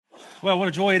Well, what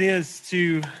a joy it is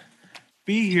to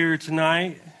be here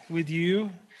tonight with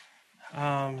you.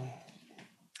 I'm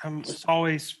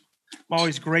always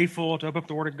grateful to open up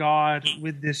the Word of God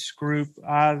with this group.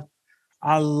 I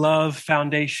love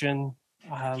Foundation.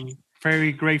 I'm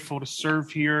very grateful to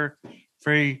serve here.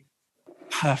 Very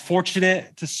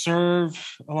fortunate to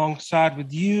serve alongside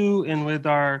with you and with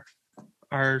our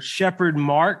shepherd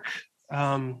Mark.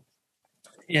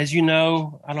 As you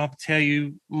know, I don't have to tell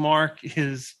you, Mark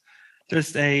is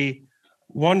just a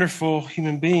wonderful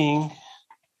human being.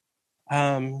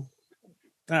 I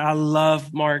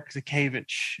love Mark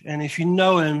Zakevich. And if you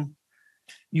know him,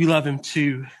 you love him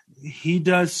too. He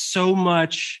does so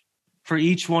much for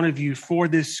each one of you, for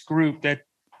this group, that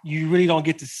you really don't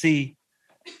get to see.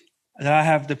 That I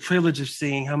have the privilege of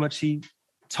seeing how much he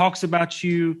talks about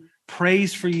you,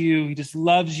 prays for you. He just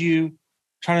loves you,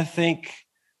 trying to think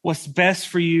what's best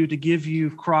for you, to give you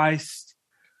Christ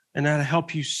and how to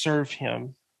help you serve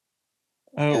him.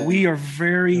 We are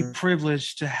very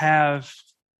privileged to have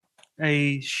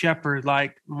a shepherd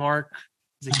like Mark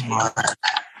Zakevich.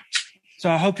 So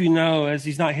I hope you know, as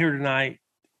he's not here tonight,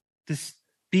 just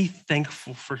be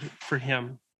thankful for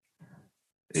him.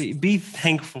 Be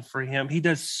thankful for him. He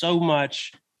does so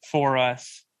much for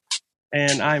us.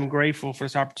 And I'm grateful for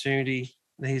this opportunity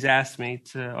that he's asked me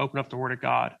to open up the Word of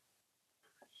God.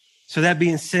 So that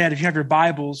being said, if you have your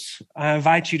Bibles, I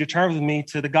invite you to turn with me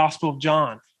to the Gospel of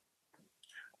John.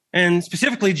 And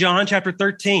specifically, John chapter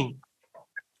 13.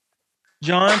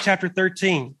 John chapter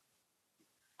 13.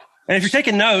 And if you're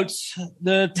taking notes,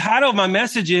 the title of my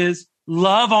message is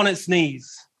Love on Its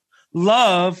Knees.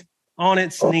 Love on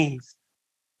its knees.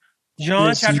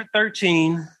 John chapter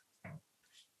 13,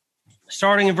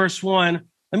 starting in verse 1.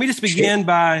 Let me just begin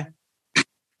by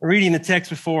reading the text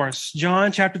before us.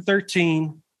 John chapter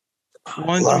 13,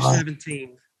 1 through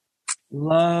 17.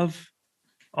 Love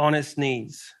on its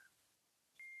knees.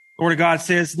 The Word of God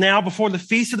says, "Now before the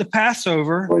feast of the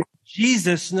Passover,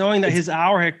 Jesus, knowing that his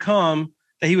hour had come,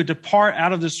 that he would depart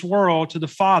out of this world to the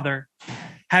Father,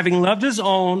 having loved his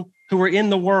own who were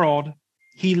in the world,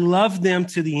 he loved them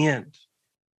to the end.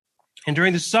 And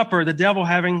during the supper, the devil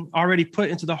having already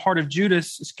put into the heart of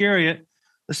Judas Iscariot,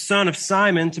 the son of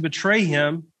Simon, to betray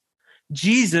him,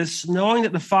 Jesus, knowing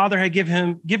that the Father had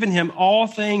given him all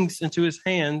things into his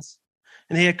hands,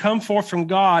 and he had come forth from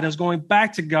God and was going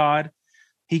back to God,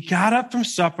 he got up from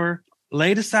supper,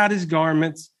 laid aside his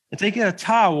garments, and taking a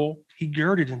towel, he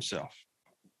girded himself.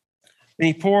 Then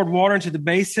he poured water into the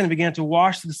basin and began to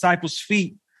wash the disciples'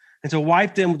 feet and to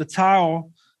wipe them with the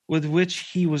towel with which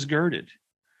he was girded.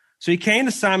 So he came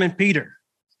to Simon Peter.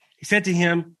 He said to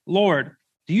him, 'Lord,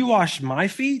 do you wash my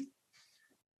feet?'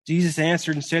 Jesus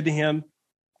answered and said to him,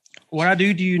 What I do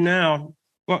you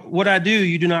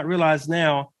do not realize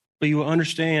now, but you will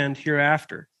understand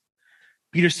hereafter."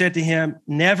 Peter said to him,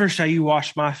 "Never shall you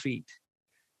wash my feet."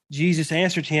 Jesus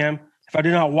answered him, "If I do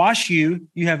not wash you,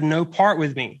 you have no part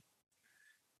with me."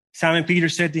 Simon Peter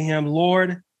said to him,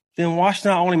 "Lord, then wash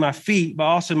not only my feet, but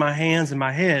also my hands and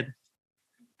my head."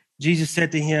 Jesus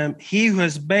said to him, "He who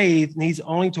has bathed needs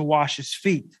only to wash his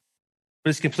feet, but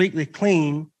is completely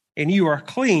clean, and you are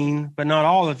clean, but not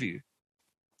all of you."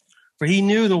 For he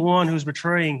knew the one who was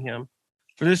betraying him.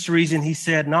 For this reason, he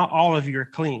said, "Not all of you are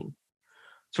clean."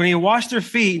 So when he had washed their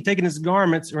feet and taken his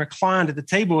garments and reclined at the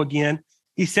table again,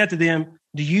 he said to them,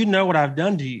 "Do you know what I've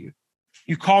done to you?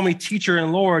 You call me teacher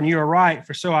and Lord, and you are right,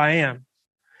 for so I am.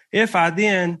 If I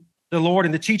then, the Lord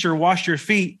and the teacher, washed your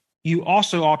feet, you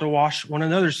also ought to wash one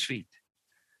another's feet.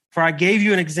 For I gave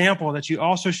you an example that you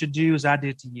also should do as I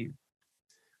did to you.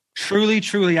 Truly,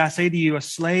 truly, I say to you, a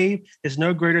slave is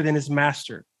no greater than his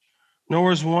master,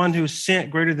 nor is one who is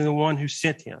sent greater than the one who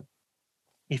sent him.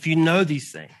 If you know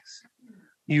these things,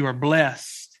 you are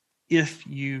blessed if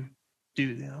you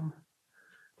do them."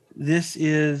 This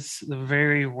is the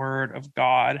very word of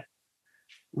God.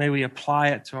 May we apply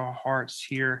it to our hearts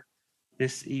here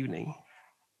this evening.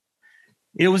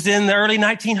 It was in the early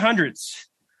 1900s.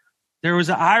 There was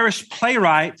an Irish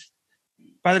playwright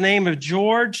by the name of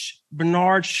George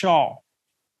Bernard Shaw.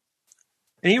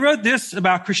 And he wrote this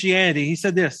about Christianity. He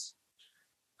said this: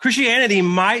 "Christianity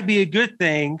might be a good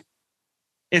thing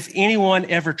if anyone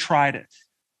ever tried it.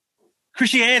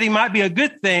 Christianity might be a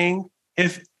good thing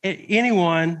if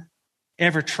anyone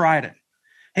ever tried it."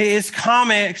 His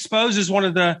comment exposes one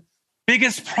of the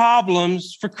biggest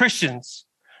problems for Christians: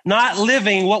 not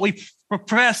living what we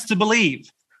profess to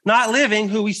believe, not living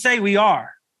who we say we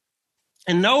are.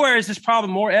 And nowhere is this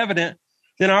problem more evident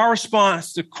than our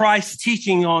response to Christ's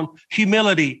teaching on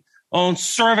humility, on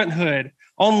servanthood,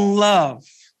 on love.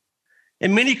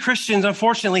 And many Christians,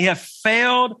 unfortunately, have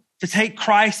failed to take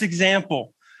Christ's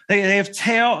example.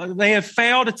 They have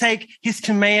failed to take his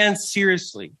commands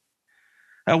seriously.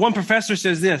 One professor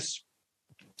says this: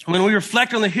 when we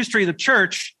reflect on the history of the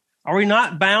church, are we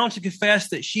not bound to confess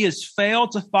that she has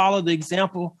failed to follow the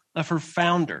example of her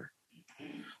founder?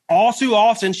 All too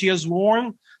often, she has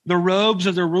worn the robes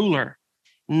of the ruler,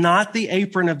 not the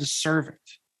apron of the servant.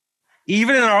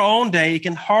 Even in our own day, it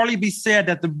can hardly be said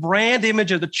that the brand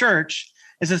image of the church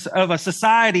is of a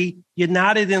society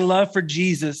united in love for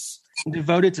Jesus and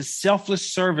devoted to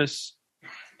selfless service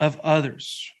of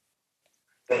others.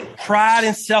 Pride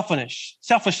and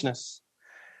selfishness,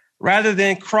 rather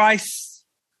than Christ's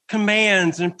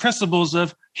commands and principles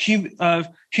of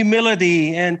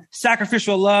humility and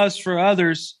sacrificial loves for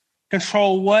others,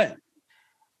 control what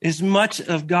is much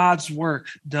of God's work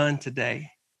done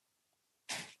today.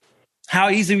 How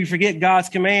easy we forget God's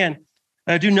command.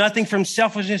 Do nothing from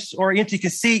selfishness or empty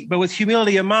conceit, but with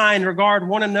humility of mind, regard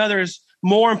one another as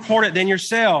more important than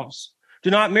yourselves. Do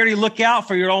not merely look out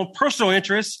for your own personal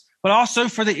interests, but also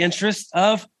for the interests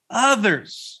of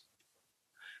others.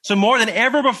 So more than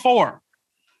ever before,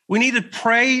 we need to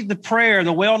pray the prayer,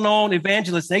 the well-known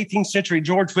evangelist, 18th century,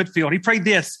 George Whitefield. He prayed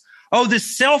this: oh,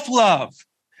 this self-love,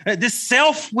 this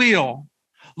self-will.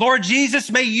 Lord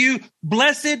Jesus, may you,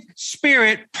 blessed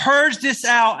Spirit, purge this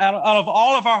out of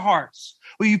all of our hearts.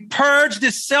 Will you purge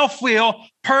this self-will,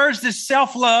 purge this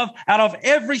self-love out of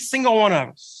every single one of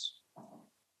us?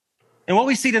 And what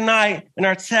we see tonight in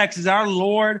our text is our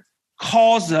Lord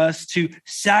calls us to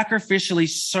sacrificially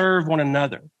serve one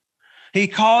another. He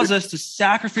calls us to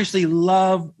sacrificially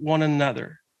love one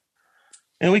another.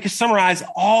 And we can summarize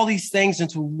all these things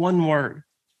into one word.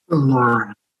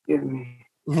 Lord, give me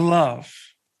love.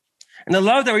 And the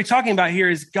love that we're talking about here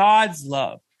is God's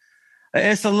love.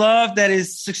 It's a love that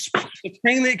is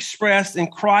supremely expressed in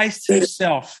Christ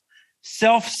himself,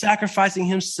 self-sacrificing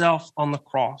himself on the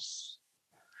cross.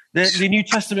 The New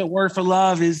Testament word for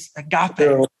love is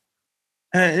agape.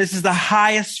 This is the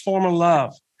highest form of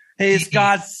love. It's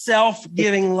God's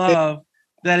self-giving love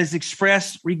that is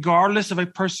expressed regardless of a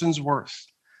person's worth.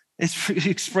 It's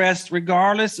expressed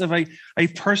regardless of a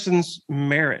person's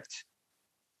merit.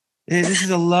 This is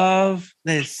a love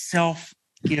that is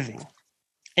self-giving.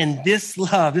 And this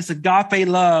love, this agape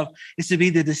love, is to be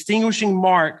the distinguishing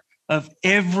mark of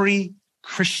every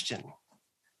Christian.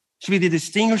 It should be the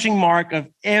distinguishing mark of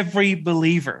every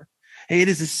believer. It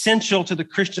is essential to the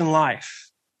Christian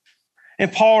life.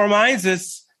 And Paul reminds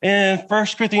us in 1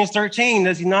 Corinthians 13,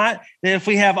 does he not, that if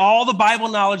we have all the Bible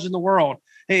knowledge in the world,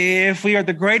 if we are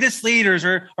the greatest leaders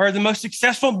or the most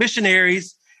successful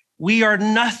missionaries, we are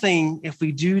nothing if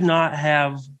we do not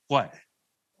have what?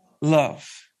 Love.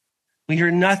 We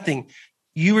are nothing.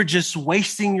 You are just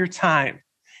wasting your time.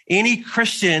 Any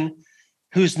Christian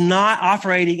who's not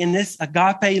operating in this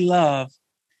agape love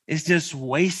is just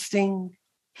wasting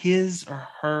his or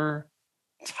her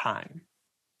time.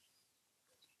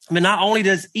 But not only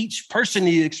does each person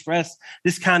need to express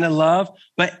this kind of love,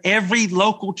 but every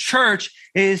local church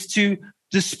is to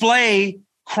display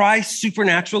Christ's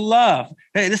supernatural love.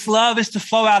 This love is to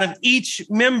flow out of each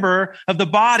member of the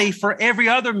body for every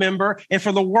other member and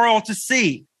for the world to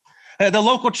see. The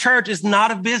local church is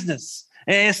not a business.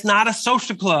 It's not a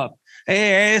social club.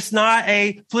 It's not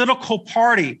a political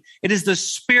party. It is the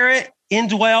spirit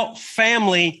indwelt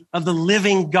family of the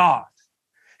living God.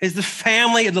 Is the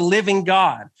family of the living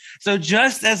God. So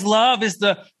just as love is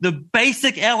the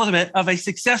basic element of a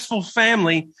successful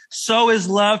family, so is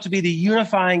love to be the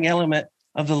unifying element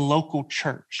of the local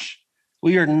church.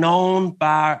 We are known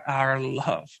by our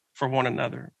love for one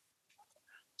another.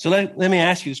 So let me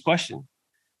ask you this question.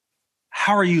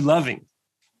 How are you loving?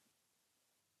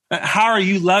 How are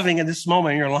you loving in this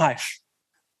moment in your life?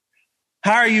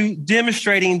 How are you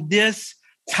demonstrating this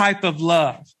type of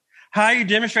love? How are you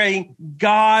demonstrating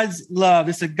God's love,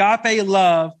 this agape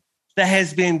love that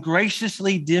has been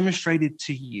graciously demonstrated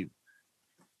to you?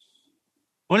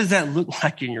 What does that look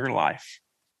like in your life?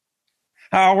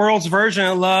 Our world's version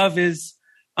of love is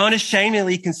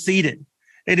unashamedly conceited.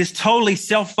 It is totally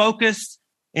self-focused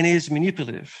and it is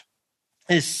manipulative.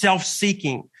 It is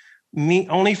self-seeking,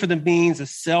 only for the means of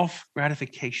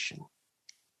self-gratification.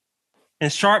 In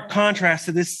sharp contrast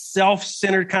to this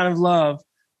self-centered kind of love,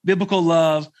 biblical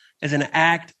love is an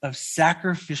act of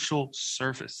sacrificial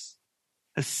service.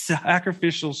 A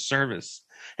sacrificial service.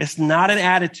 It's not an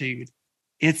attitude.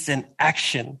 It's an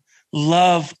action.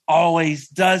 Love always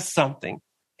does something.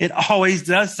 It always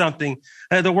does something.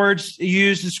 The words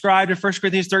used described in 1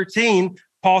 Corinthians 13,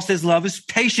 Paul says love is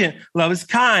patient. Love is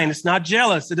kind. It's not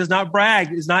jealous. It does not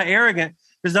brag. It is not arrogant.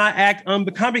 It does not act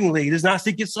unbecomingly. It does not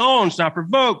seek its own. It's not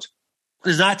provoked.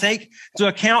 does not take into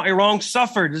account a wrong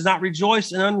suffered, does not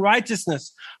rejoice in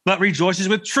unrighteousness, but rejoices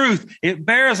with truth. It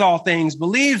bears all things,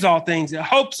 believes all things, it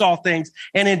hopes all things,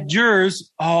 and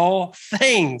endures all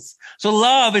things. So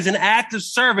love is an act of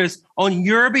service on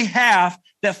your behalf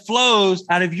that flows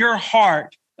out of your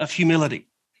heart of humility.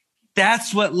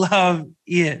 That's what love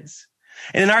is.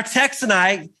 And in our text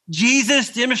tonight,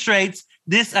 Jesus demonstrates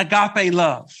this agape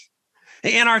love.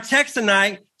 In our text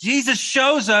tonight, Jesus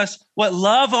shows us what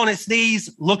love on its knees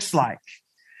looks like.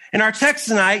 In our text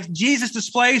tonight, Jesus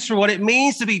displays for what it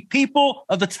means to be people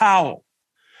of the towel.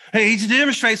 He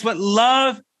demonstrates what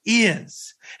love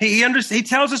is. He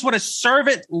tells us what a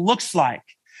servant looks like.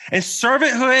 And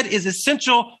servanthood is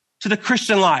essential to the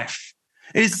Christian life.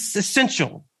 It is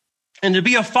essential. And to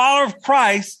be a follower of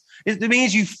Christ, it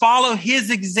means you follow his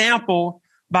example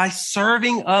by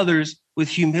serving others with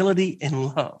humility and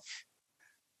love.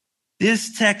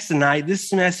 This text tonight,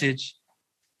 this message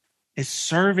is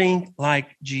serving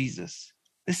like Jesus.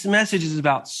 This message is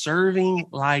about serving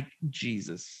like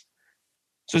Jesus.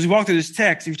 So as we walk through this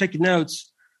text, if you're taking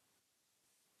notes,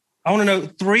 I want to know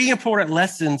 3 important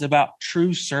lessons about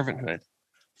true servanthood.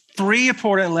 3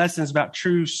 important lessons about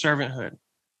true servanthood.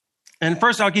 And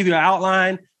first, I'll give you an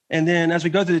outline. And then as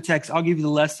we go through the text, I'll give you the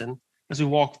lesson as we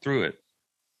walk through it.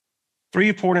 3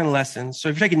 important lessons. So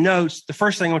if you're taking notes, the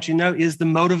first thing I want you to know is the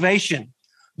motivation.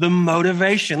 The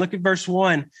motivation. Look at verse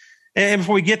 1. And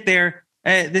before we get there,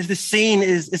 this scene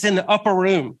is in the upper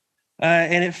room.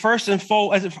 And it first as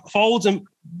it folds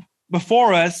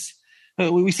before us,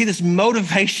 we see this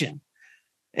motivation.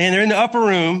 And they're in the upper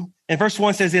room. And verse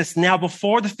 1 says this, now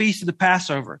before the feast of the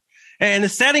Passover. And the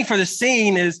setting for the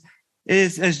scene is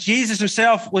as Jesus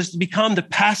himself was to become the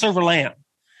Passover lamb.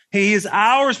 He is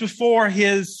hours before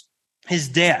his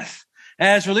death.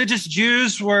 As religious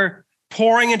Jews were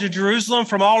pouring into Jerusalem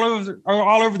from all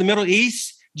over the Middle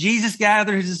East, Jesus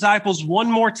gathered his disciples one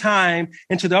more time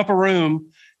into the upper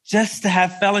room just to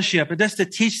have fellowship and just to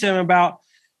teach them about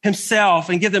himself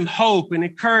and give them hope and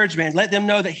encouragement, let them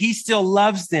know that he still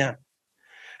loves them.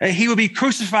 He would be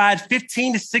crucified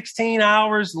 15 to 16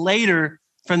 hours later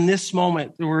from this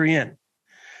moment that we're in.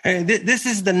 This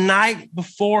is the night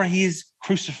before he's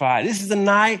crucified. This is the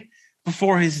night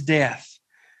before his death.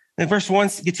 And verse 1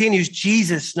 continues,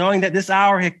 Jesus, knowing that this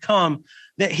hour had come,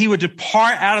 that he would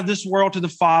depart out of this world to the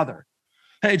Father.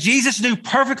 Jesus knew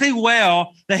perfectly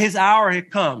well that his hour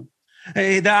had come,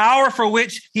 the hour for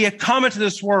which he had come into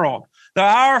this world, the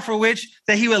hour for which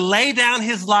that he would lay down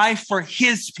his life for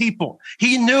his people.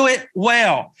 He knew it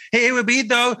well. It would be,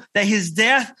 though, that his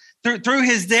death, through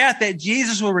his death, that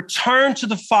Jesus will return to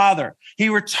the Father. He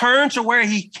returned to where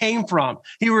he came from.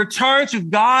 He returned to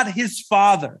God, his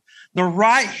Father, the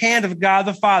right hand of God,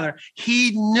 the Father.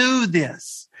 He knew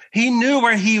this. He knew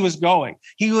where he was going.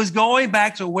 He was going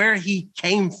back to where he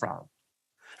came from.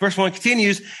 Verse 1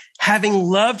 continues, having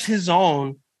loved his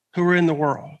own who were in the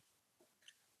world.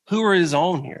 Who are his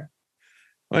own here?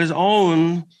 Well, his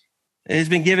own has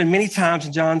been given many times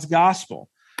in John's gospel.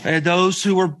 Those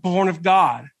who were born of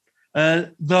God.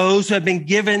 Those who have been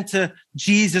given to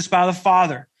Jesus by the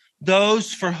Father.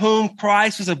 Those for whom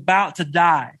Christ was about to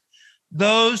die.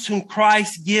 Those whom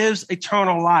Christ gives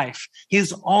eternal life.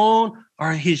 His own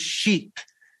are his sheep.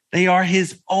 They are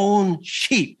his own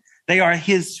sheep. They are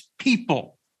his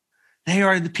people. They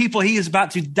are the people he is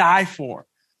about to die for.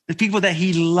 The people that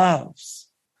he loves.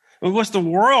 Well, what's the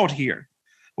world here?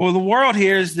 Well, the world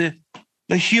here is the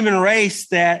human race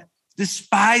that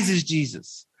despises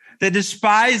Jesus, that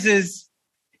despises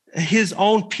his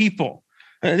own people.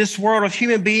 This world of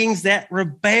human beings that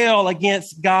rebel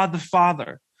against God the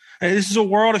Father. This is a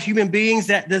world of human beings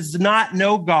that does not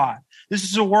know God. This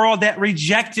is a world that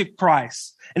rejected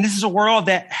Christ. And this is a world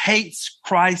that hates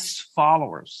Christ's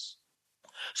followers.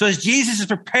 So as Jesus is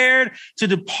prepared to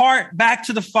depart back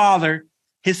to the Father,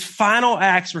 his final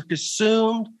acts were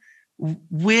consumed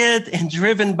with and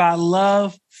driven by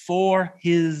love for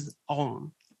his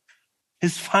own.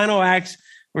 His final acts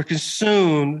were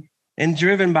consumed and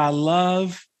driven by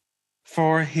love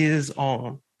for his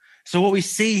own. So what we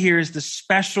see here is the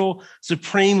special,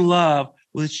 supreme love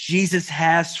which Jesus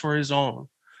has for his own,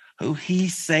 who he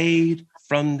saved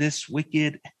from this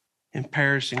wicked and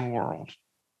perishing world.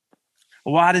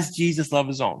 Why does Jesus love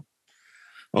his own?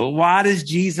 Well, why does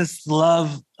Jesus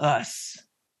love us?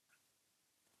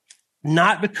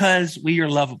 Not because we are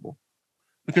lovable,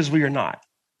 because we are not.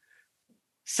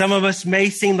 Some of us may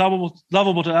seem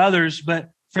lovable to others,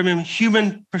 but from a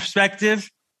human perspective,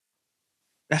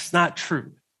 that's not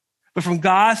true. But from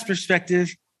God's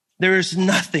perspective, there is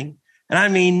nothing, and I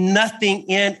mean nothing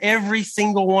in every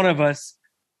single one of us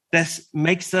that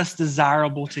makes us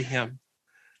desirable to him.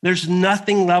 There's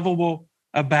nothing lovable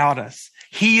about us.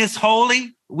 He is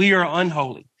holy. We are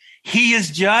unholy. He is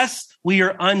just. We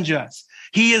are unjust.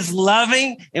 He is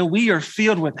loving, and we are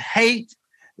filled with hate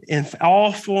and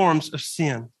all forms of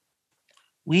sin.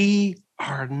 We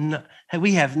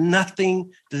have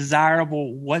nothing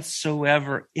desirable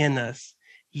whatsoever in us,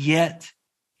 yet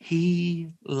he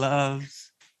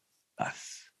loves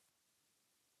us.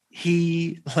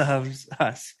 He loves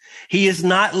us. He has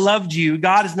not loved you.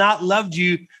 God has not loved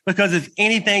you because of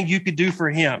anything you could do for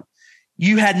him.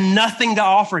 You had nothing to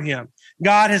offer him.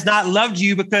 God has not loved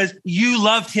you because you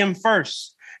loved him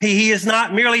first. He is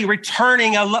not merely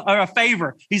returning a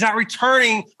favor. He's not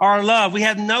returning our love. We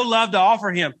have no love to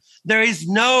offer him. There is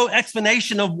no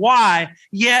explanation of why,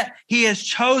 yet he has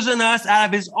chosen us out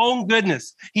of his own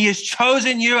goodness. He has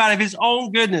chosen you out of his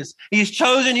own goodness. He has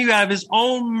chosen you out of his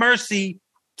own mercy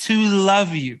to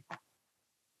love you.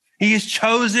 He has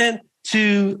chosen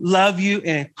to love you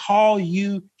and call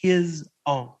you his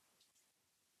own.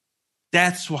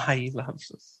 That's why he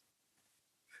loves us.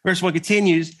 Verse 1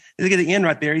 continues. Look at the end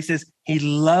right there. He says, he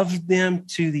loved them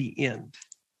to the end.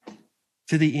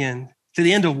 To the end. To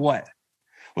the end of what?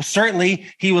 Well,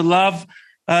 certainly he would love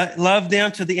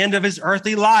them to the end of his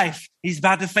earthly life. He's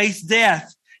about to face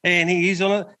death, and he's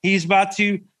about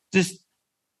to just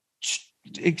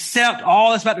accept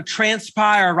all that's about to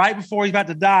transpire right before he's about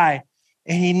to die.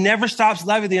 And he never stops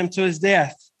loving them to his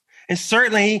death. And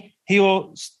certainly he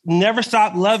will never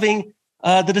stop loving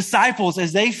the disciples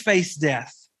as they face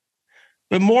death.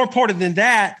 But more important than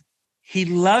that, he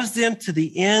loves them to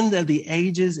the end of the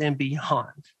ages and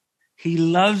beyond. He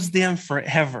loves them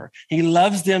forever. He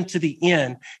loves them to the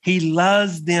end. He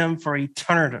loves them for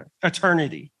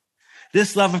eternity.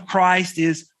 This love of Christ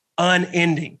is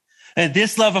unending. And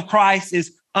this love of Christ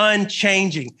is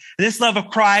unchanging. This love of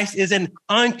Christ is an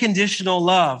unconditional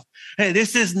love.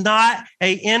 This is not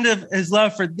an end of his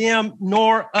love for them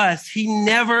nor us. He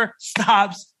never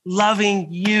stops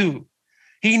loving you.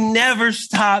 He never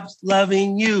stops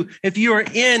loving you. If you are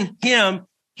in him,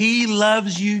 he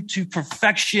loves you to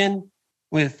perfection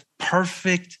with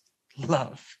perfect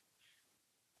love.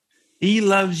 He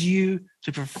loves you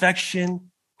to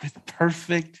perfection with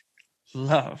perfect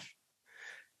love.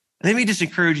 Let me just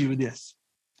encourage you with this.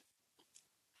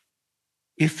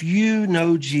 If you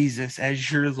know Jesus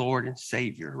as your Lord and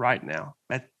Savior right now,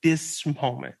 at this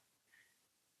moment,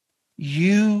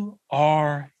 you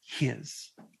are his.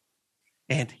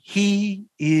 And he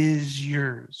is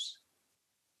yours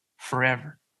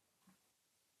forever.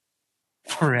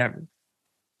 Forever.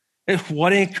 And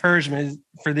what encouragement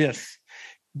for this.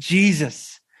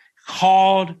 Jesus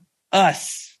called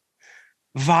us,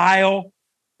 vile,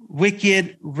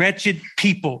 wicked, wretched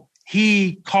people.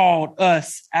 He called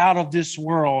us out of this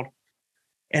world,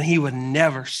 and he would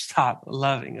never stop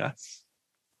loving us.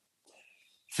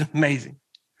 It's amazing.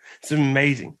 It's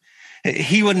amazing.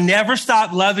 He would never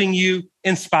stop loving you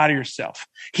in spite of yourself.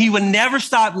 He would never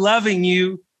stop loving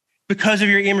you because of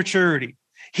your immaturity.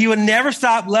 He would never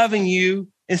stop loving you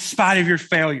in spite of your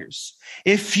failures.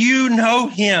 If you know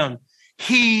him,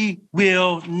 he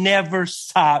will never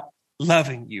stop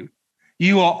loving you.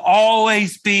 You will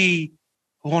always be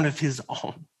one of his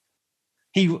own.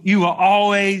 You will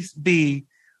always be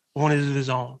one of his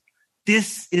own.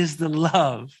 This is the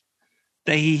love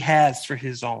that he has for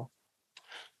his own.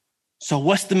 So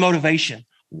what's the motivation?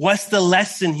 What's the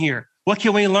lesson here? What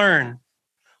can we learn?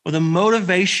 Well, the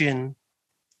motivation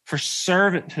for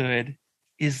servanthood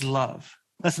is love.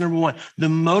 That's number one. The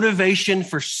motivation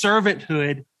for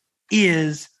servanthood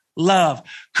is love.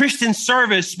 Christian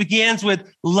service begins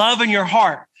with love in your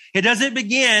heart. It doesn't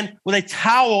begin with a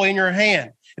towel in your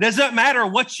hand. It doesn't matter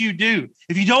what you do.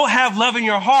 If you don't have love in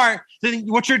your heart, then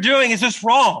what you're doing is just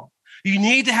wrong. You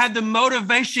need to have the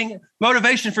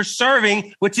motivation for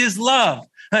serving, which is love.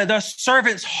 The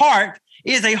servant's heart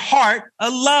is a heart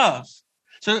of love.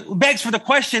 So it begs for the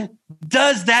question,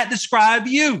 does that describe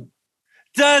you?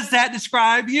 Does that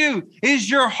describe you? Is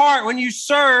your heart, when you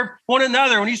serve one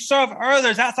another, when you serve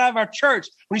others outside of our church,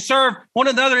 when you serve one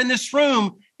another in this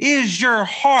room, is your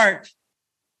heart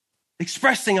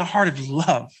expressing a heart of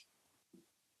love?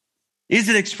 Is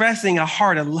it expressing a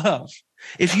heart of love?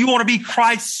 If you want to be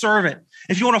Christ's servant,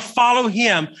 if you want to follow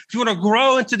him, if you want to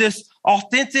grow into this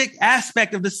authentic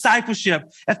aspect of discipleship,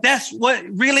 if that's what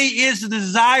really is the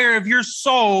desire of your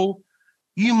soul,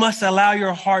 you must allow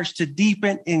your hearts to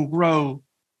deepen and grow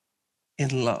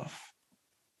in love.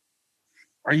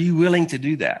 Are you willing to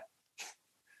do that?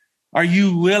 Are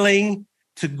you willing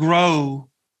to grow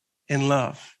in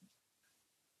love?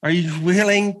 Are you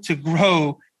willing to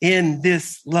grow in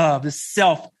this love, this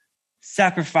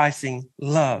self-sacrificing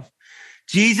love?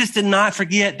 Jesus did not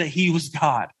forget that he was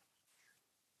God.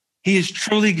 He is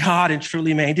truly God and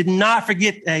truly man. He did not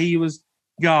forget that he was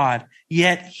God,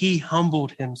 yet he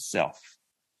humbled himself.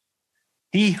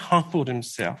 He humbled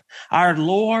himself. Our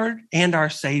Lord and our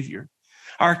Savior,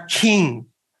 our King,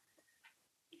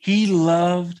 he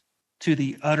loved to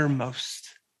the uttermost.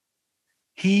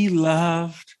 He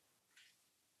loved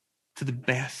to the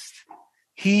best.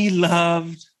 He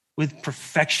loved with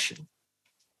perfection.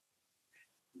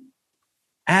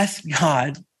 Ask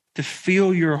God to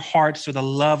fill your hearts with the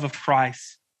love of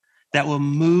Christ that will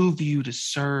move you to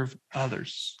serve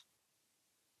others.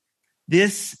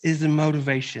 This is the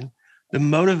motivation. The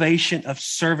motivation of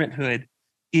servanthood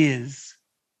is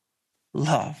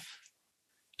love.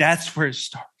 That's where it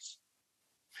starts.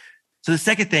 So the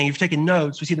second thing, if you're taking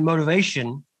notes, we see the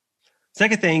motivation.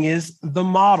 Second thing is the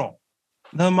model.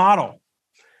 The model.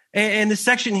 And the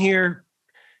section here,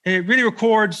 it really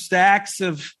records the acts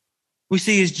of, we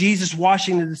see is Jesus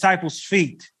washing the disciples'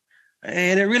 feet.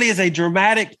 And it really is a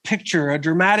dramatic picture, a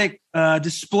dramatic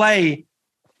display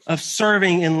of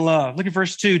serving in love. Look at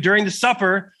verse 2. During the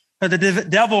supper, the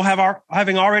devil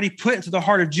having already put into the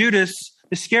heart of Judas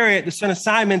Iscariot, the son of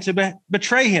Simon, to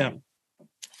betray him.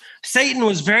 Satan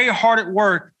was very hard at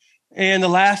work in the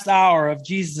last hour of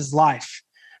Jesus' life.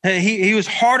 He was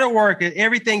hard at work at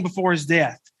everything before his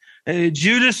death.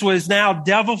 Judas was now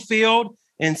devil-filled,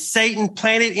 and Satan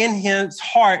planted in his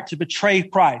heart to betray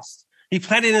Christ. He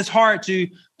planted in his heart to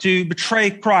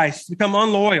betray Christ, to become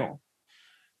unloyal.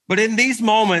 But in these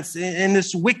moments, in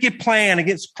this wicked plan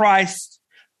against Christ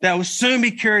that will soon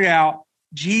be carried out,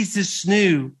 Jesus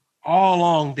knew all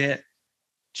along that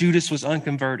Judas was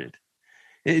unconverted.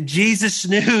 Jesus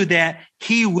knew that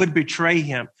he would betray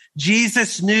him.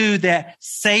 Jesus knew that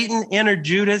Satan entered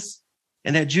Judas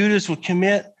and that Judas would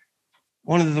commit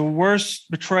one of the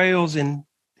worst betrayals in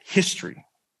history.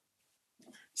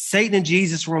 Satan and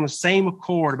Jesus were on the same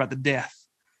accord about the death.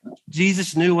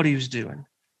 Jesus knew what he was doing.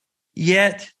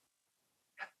 Yet,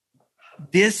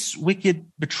 this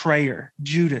wicked betrayer,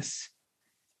 Judas,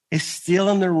 is still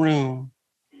in the room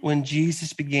when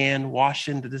Jesus began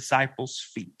washing the disciples'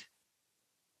 feet.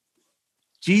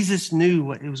 Jesus knew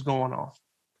what was going on.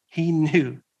 He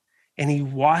knew, and he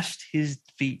washed his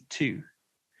feet too.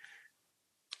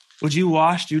 Would you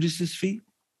wash Judas's feet?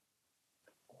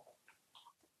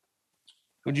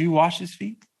 Would you wash his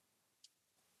feet?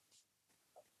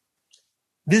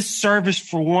 This service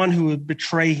for one who would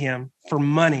betray him for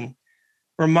money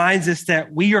reminds us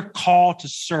that we are called to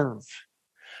serve.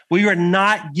 We are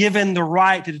not given the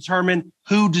right to determine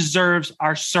who deserves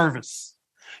our service.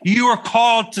 You are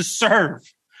called to serve,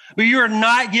 but you are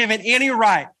not given any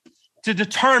right to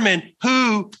determine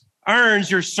who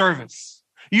earns your service.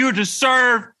 You are to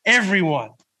serve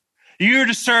everyone. You are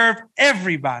to serve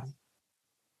everybody.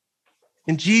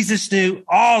 And Jesus knew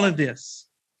all of this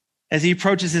as he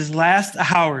approaches his last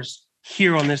hours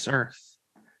here on this earth.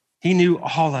 He knew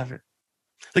all of it.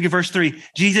 Look at verse 3.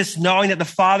 Jesus, knowing that the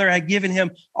Father had given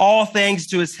him all things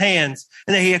to his hands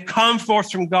and that he had come forth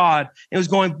from God and was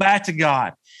going back to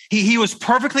God, he was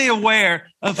perfectly aware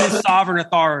of his sovereign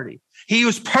authority. He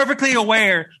was perfectly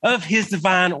aware of his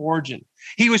divine origin.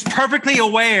 He was perfectly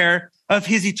aware of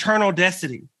his eternal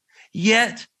destiny.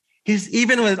 Yet,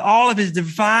 even with all of his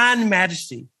divine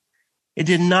majesty, it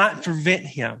did not prevent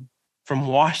him from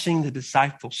washing the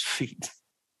disciples' feet.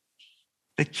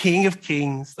 The King of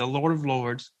Kings, the Lord of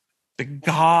Lords, the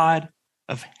God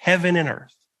of heaven and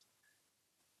earth.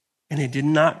 And it did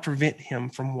not prevent him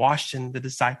from washing the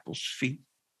disciples' feet.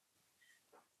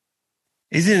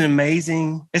 Isn't it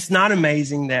amazing? It's not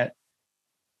amazing that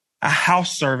a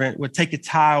house servant would take a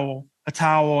towel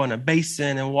and a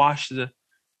basin and wash the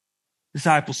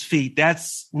disciples' feet.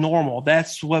 That's normal.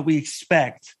 That's what we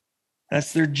expect.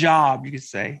 That's their job, you could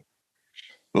say.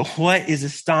 But what is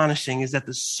astonishing is that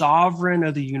the sovereign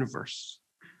of the universe,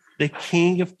 the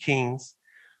King of Kings,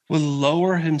 will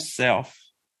lower himself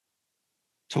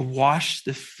to wash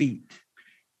the feet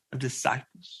of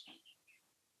disciples.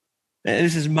 And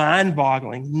this is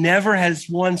mind-boggling. Never has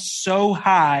one so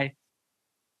high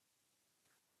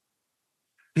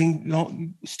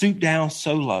been stooped down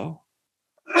so low.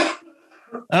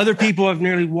 Other people have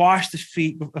nearly washed the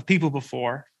feet of people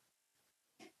before,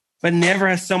 but never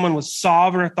has someone with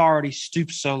sovereign authority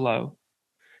stooped so low.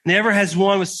 Never has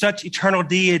one with such eternal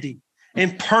deity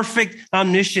and perfect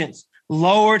omniscience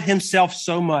lowered himself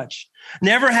so much.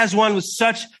 Never has one with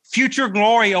such future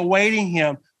glory awaiting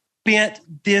him bent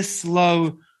this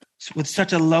low with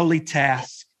such a lowly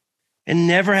task. And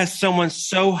never has someone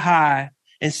so high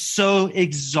and so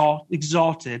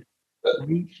exalted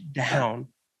reached down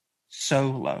so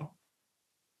low.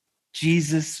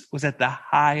 Jesus was at the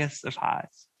highest of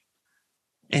highs,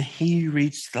 and he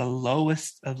reached the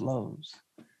lowest of lows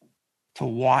to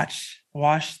wash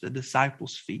the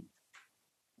disciples' feet,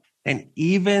 and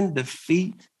even the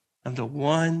feet of the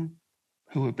one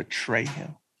who would betray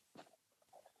him.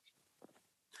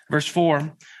 Verse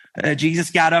 4,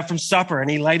 Jesus got up from supper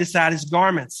and he laid aside his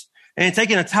garments, and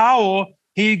taking a towel,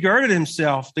 he girded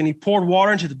himself. Then he poured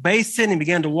water into the basin and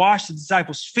began to wash the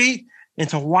disciples' feet and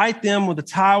to wipe them with the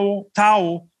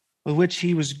towel with which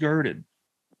he was girded.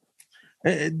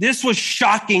 This was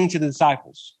shocking to the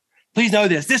disciples. Please know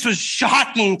this. This was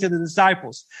shocking to the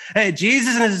disciples.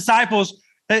 Jesus and his disciples,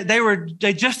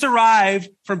 they just arrived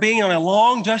from being on a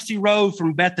long, dusty road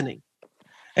from Bethany.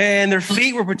 And their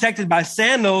feet were protected by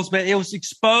sandals, but it was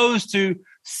exposed to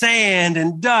sand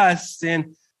and dust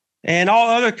and all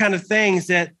other kind of things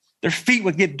that their feet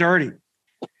would get dirty.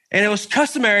 And it was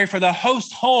customary for the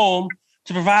host home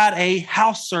to provide a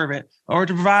house servant or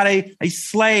to provide a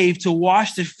slave to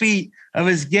wash the feet of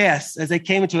his guests as they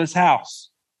came into his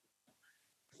house.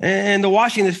 And the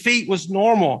washing of the feet was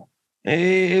normal.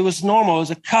 It was normal. It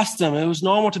was a custom. It was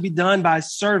normal to be done by a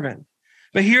servant.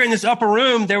 But here in this upper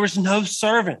room, there was no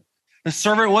servant. The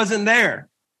servant wasn't there.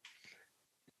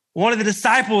 One of the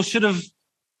disciples should have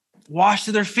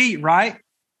washed their feet, right?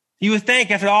 You would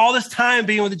think after all this time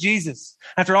being with Jesus,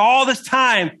 after all this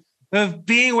time of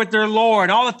being with their Lord,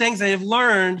 all the things they have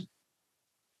learned,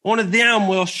 one of them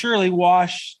will surely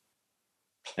wash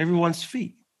everyone's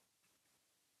feet.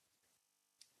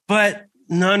 But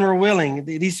none were willing.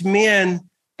 These men,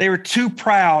 they were too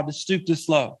proud to stoop this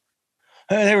low.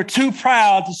 They were too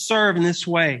proud to serve in this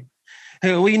way.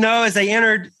 We know as they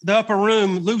entered the upper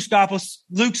room, Luke's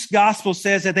gospel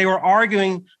says that they were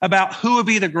arguing about who would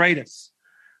be the greatest,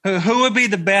 who would be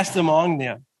the best among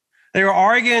them. They were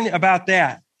arguing about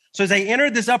that. So as they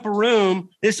entered this upper room,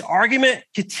 this argument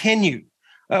continued.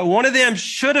 One of them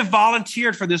should have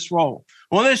volunteered for this role.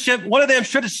 One of them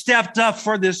should have stepped up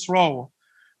for this role,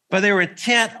 but they were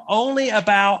intent only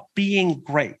about being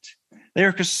great. They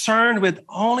were concerned with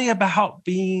only about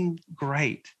being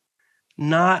great,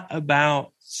 not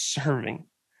about serving.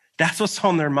 That's what's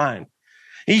on their mind.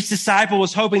 Each disciple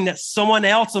was hoping that someone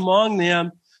else among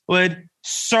them would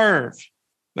serve,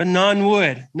 but none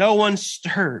would. No one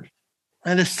stirred.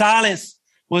 And the silence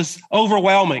was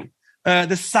overwhelming.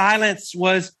 The silence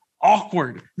was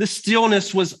awkward. The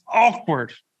stillness was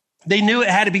awkward. They knew it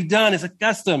had to be done as a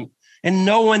custom, and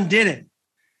no one did it.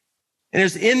 And it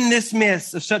was in this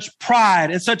midst of such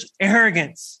pride and such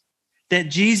arrogance that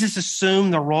Jesus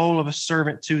assumed the role of a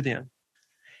servant to them.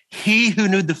 He who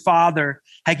knew the Father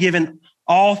had given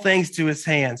all things to his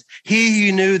hands. He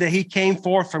who knew that he came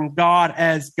forth from God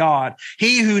as God.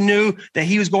 He who knew that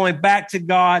he was going back to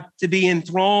God to be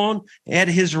enthroned at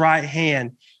his right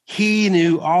hand. He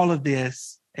knew all of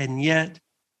this, and yet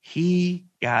he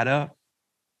got up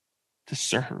to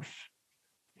serve.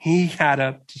 He got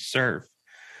up to serve.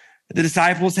 The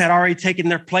disciples had already taken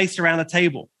their place around the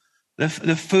table. The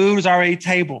food was already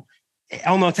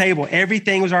on the table.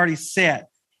 Everything was already set.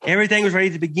 Everything was ready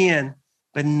to begin,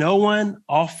 but no one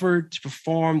offered to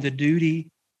perform the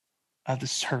duty of the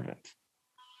servant.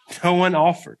 No one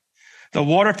offered. The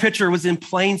water pitcher was in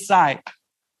plain sight.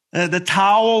 The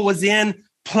towel was in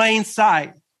plain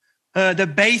sight.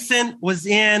 The basin was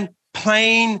in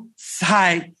plain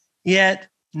sight, yet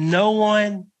no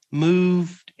one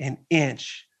moved an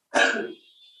inch.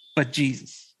 But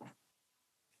Jesus.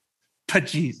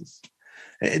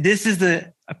 This is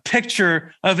a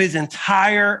picture of his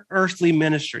entire earthly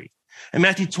ministry. And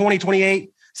Matthew 20:28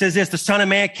 says this: the Son of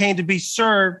Man came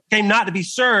not to be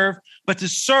served, but to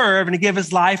serve and to give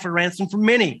his life a ransom for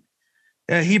many.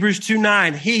 Hebrews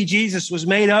 2:9, he, Jesus, was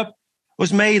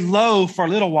made low for a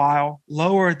little while,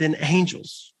 lower than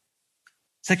angels.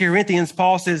 2 Corinthians,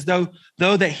 Paul says, though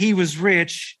that he was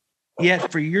rich,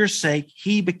 yet for your sake,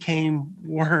 he became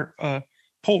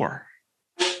poor.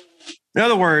 In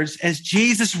other words, as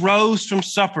Jesus rose from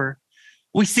supper,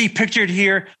 we see pictured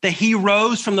here that he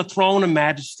rose from the throne of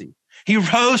majesty. He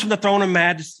rose from the throne of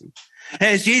majesty.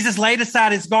 As Jesus laid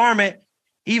aside his garment,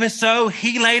 even so,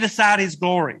 he laid aside his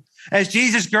glory. As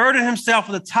Jesus girded himself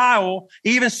with a towel,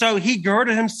 even so, he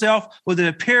girded himself with the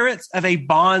appearance of a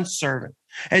bondservant.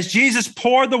 As Jesus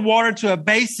poured the water into a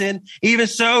basin, even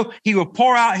so, he will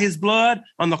pour out his blood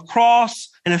on the cross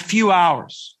in a few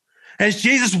hours. As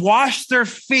Jesus washed their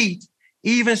feet,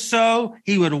 even so,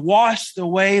 he would wash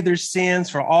away their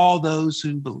sins for all those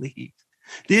who believe.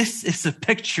 This is a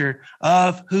picture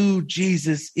of who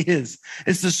Jesus is.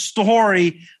 It's the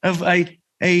story of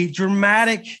a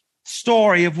dramatic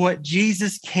story of what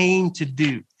Jesus came to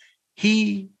do.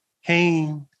 He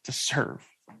came to serve.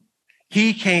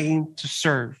 He came to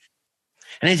serve.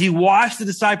 And as he washed the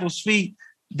disciples' feet,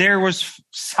 there was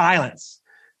silence.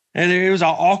 And there was an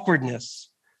awkwardness.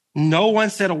 No one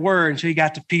said a word until he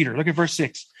got to Peter. Look at verse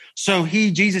 6. So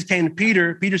Jesus came to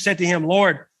Peter. Peter said to him,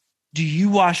 Lord, do you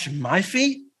wash my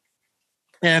feet?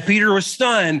 And Peter was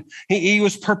stunned. He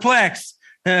was perplexed.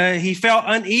 He felt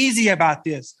uneasy about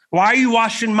this. Why are you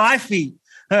washing my feet?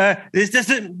 This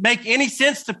doesn't make any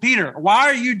sense to Peter. Why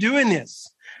are you doing this?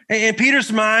 In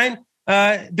Peter's mind,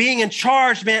 being in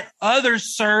charge meant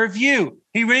others serve you.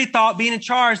 He really thought being in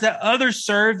charge that others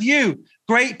serve you.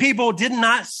 Great people did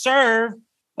not serve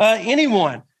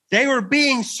anyone. They were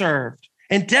being served,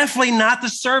 and definitely not the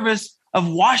service of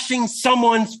washing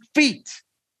someone's feet.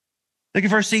 Look at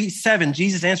verse 7.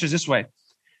 Jesus answers this way.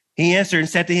 He answered and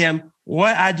said to him,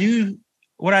 What I do,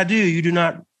 you do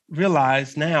not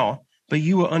realize now, but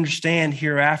you will understand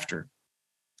hereafter.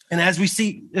 And as we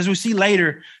see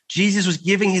later, Jesus was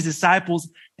giving his disciples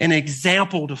an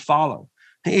example to follow.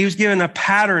 He was given a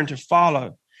pattern to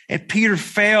follow. And Peter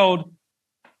failed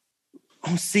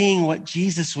on seeing what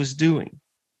Jesus was doing.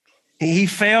 He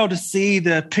failed to see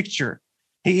the picture.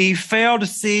 He failed to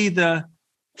see the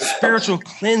spiritual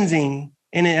cleansing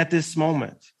in it at this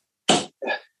moment.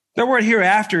 The word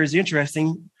hereafter is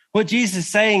interesting. What Jesus is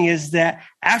saying is that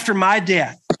after my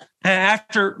death,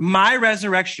 after my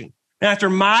resurrection, and after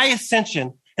my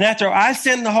ascension, and after I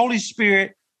send the Holy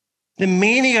Spirit, the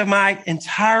meaning of my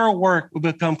entire work will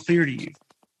become clear to you.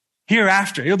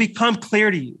 Hereafter, it'll become clear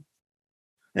to you.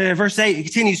 Verse 8, it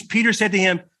continues, Peter said to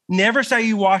him, Never say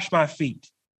you wash my feet.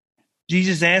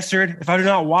 Jesus answered, If I do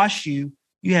not wash you,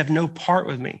 you have no part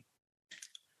with me.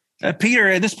 Peter,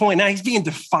 at this point now, he's being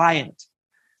defiant.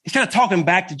 He's kind of talking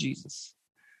back to Jesus.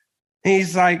 And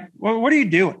he's like, well, what are you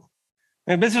doing?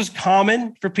 And this was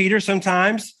common for Peter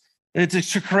sometimes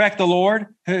to correct the Lord,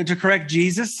 to correct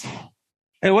Jesus.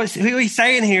 And what he's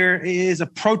saying here is a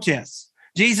protest.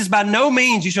 Jesus, by no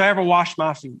means you shall ever wash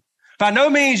my feet. By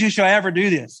no means you shall ever do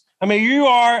this. I mean, you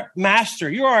are master.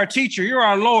 You are our teacher. You are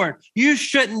our Lord. You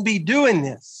shouldn't be doing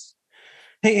this.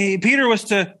 Peter was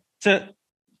to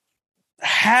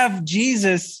have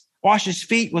Jesus wash his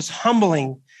feet was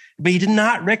humbling, but he did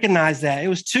not recognize that. It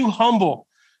was too humble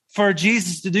for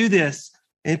Jesus to do this.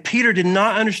 And Peter did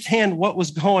not understand what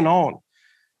was going on.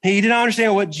 He did not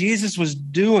understand what Jesus was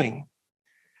doing.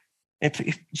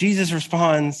 And Jesus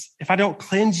responds, if I don't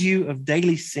cleanse you of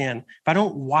daily sin, if I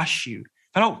don't wash you,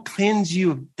 if I don't cleanse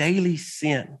you of daily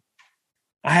sin,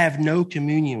 I have no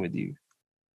communion with you.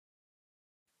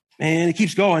 And it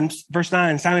keeps going. Verse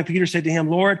 9, Simon Peter said to him,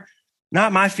 Lord,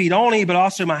 not my feet only, but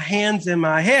also my hands and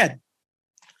my head.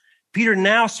 Peter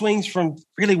now swings from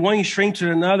really one extreme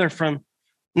to another, from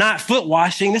not foot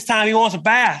washing. This time he wants a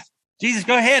bath. Jesus,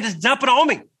 go ahead, just dump it on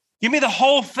me. Give me the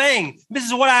whole thing. This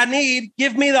is what I need.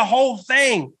 Give me the whole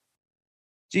thing.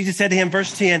 Jesus said to him,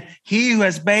 verse 10, he who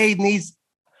has bathed needs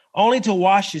only to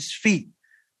wash his feet,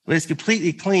 but is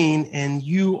completely clean, and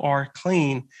you are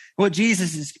clean. What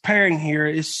Jesus is comparing here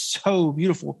is so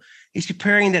beautiful. He's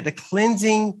comparing that the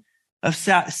cleansing of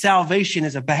salvation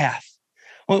is a bath.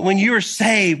 When you are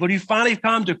saved, when you finally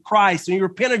come to Christ, when you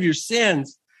repent of your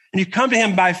sins, and you come to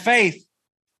him by faith,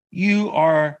 you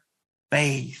are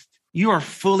bathed. You are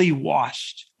fully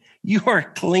washed. You are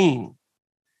clean.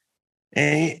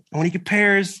 And when he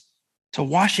compares to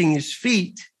washing his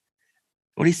feet,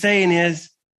 what he's saying is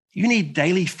you need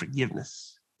daily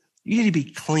forgiveness. You need to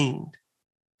be cleaned.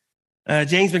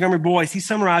 James Montgomery Boyce, he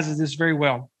summarizes this very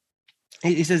well.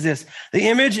 He says this, the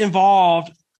image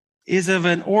involved is of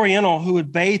an Oriental who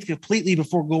would bathe completely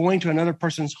before going to another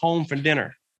person's home for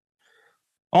dinner.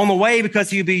 On the way, because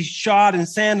he would be shod in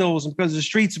sandals and because the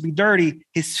streets would be dirty,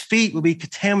 his feet would be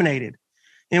contaminated.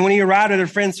 And when he arrived at a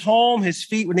friend's home, his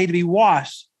feet would need to be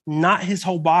washed, not his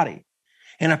whole body.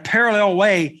 In a parallel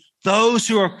way, those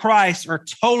who are Christ are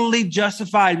totally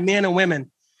justified men and women,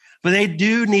 but they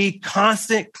do need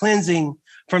constant cleansing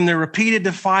from their repeated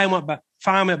defilement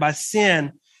by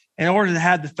sin in order to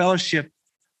have the fellowship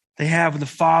they have with the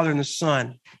Father and the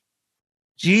Son.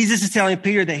 Jesus is telling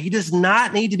Peter that he does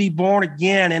not need to be born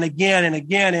again and again and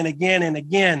again and again and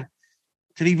again.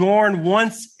 To be born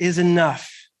once is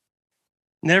enough.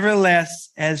 Nevertheless,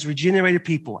 as regenerated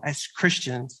people, as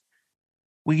Christians,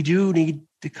 we do need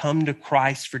to come to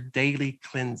Christ for daily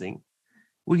cleansing.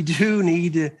 We do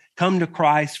need to come to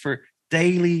Christ for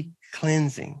daily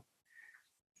cleansing.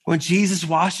 When Jesus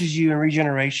washes you in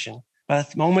regeneration, by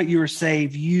the moment you are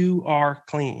saved, you are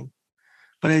clean.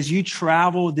 But as you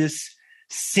travel this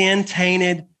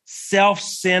sin-tainted,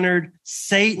 self-centered,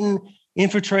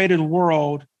 Satan-infiltrated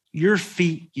world, your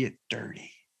feet get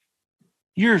dirty.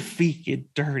 Your feet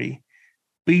get dirty.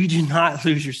 but you do not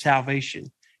lose your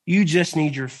salvation. You just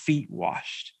need your feet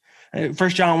washed. 1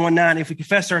 John 1:9, if we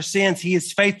confess our sins, he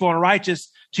is faithful and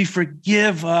righteous to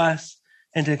forgive us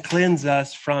and to cleanse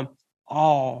us from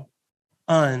all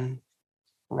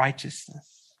unrighteousness.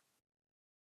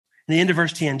 In the end of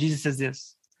verse 10, Jesus says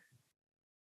this.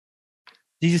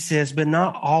 Jesus says, but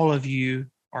not all of you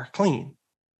are clean.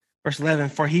 Verse 11,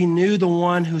 for he knew the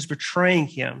one who was betraying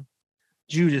him,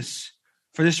 Judas.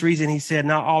 For this reason, he said,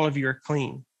 not all of you are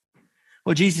clean.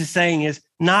 What Jesus is saying is,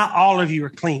 not all of you are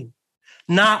clean.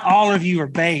 Not all of you are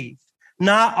bathed.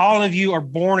 Not all of you are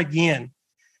born again.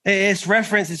 It's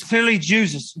reference, it's clearly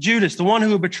Judas, the one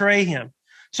who would betray him.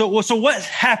 So what's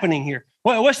happening here?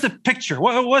 What's the picture?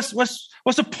 What's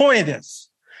the point of this?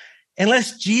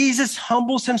 Unless Jesus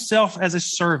humbles himself as a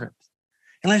servant,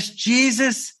 unless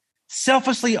Jesus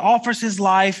selflessly offers his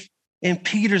life in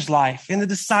Peter's life, in the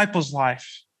disciples'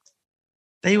 life,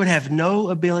 they would have no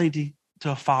ability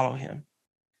to follow him.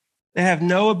 They have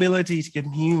no ability to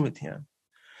commune with him.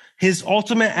 His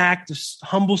ultimate act of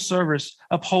humble service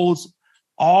upholds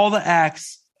all the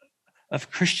acts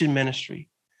of Christian ministry.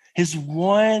 His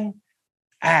one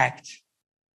act,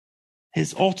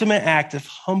 his ultimate act of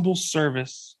humble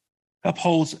service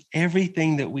upholds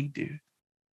everything that we do.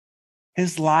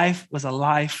 His life was a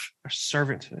life of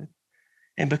servanthood.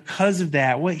 And because of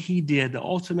that, what he did, the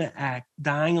ultimate act,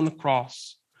 dying on the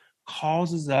cross,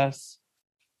 causes us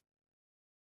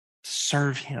to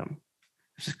serve him.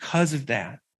 It's because of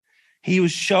that. He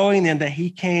was showing them that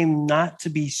he came not to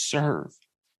be served,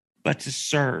 but to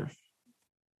serve.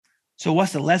 So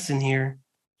what's the lesson here?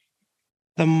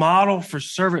 The model for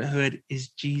servanthood is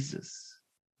Jesus.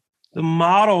 The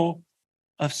model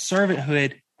of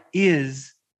servanthood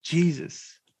is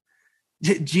Jesus.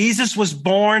 Jesus was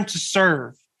born to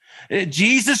serve.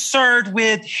 Jesus served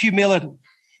with humility.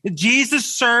 Jesus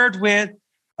served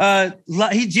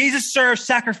Jesus served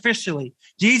sacrificially.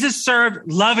 Jesus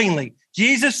served lovingly.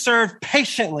 Jesus served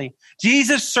patiently.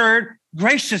 Jesus served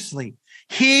graciously.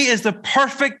 He is the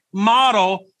perfect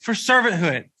model for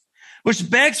servanthood, which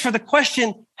begs for the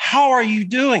question, how are you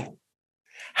doing?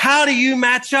 How do you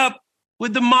match up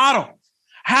with the model?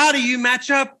 How do you match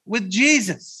up with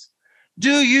Jesus? Do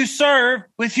you serve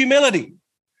with humility?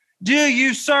 Do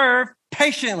you serve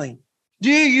patiently?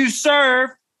 Do you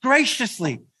serve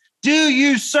graciously? Do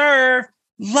you serve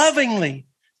lovingly?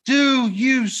 Do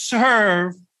you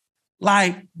serve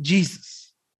like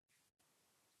Jesus?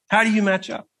 How do you match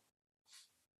up?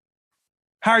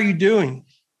 How are you doing?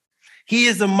 He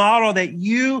is the model that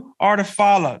you are to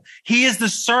follow. He is the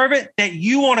servant that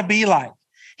you want to be like.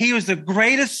 He was the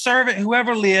greatest servant who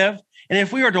ever lived. And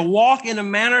if we are to walk in a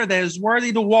manner that is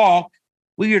worthy to walk,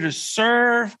 we are to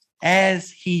serve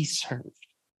as he served.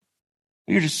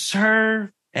 We are to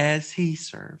serve as he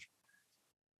served.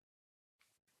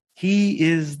 He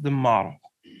is the model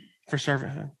for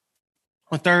servanthood.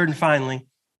 Well, third and finally,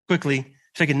 quickly,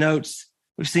 taking notes,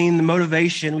 we've seen the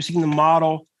motivation, we've seen the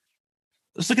model.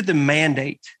 Let's look at the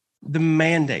mandate. The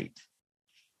mandate.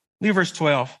 Look at verse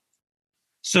 12.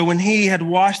 So when he had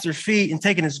washed their feet and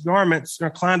taken his garments and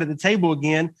reclined at the table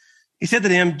again, he said to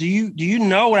them, do you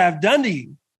know what I've done to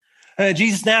you?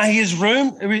 Jesus now, he has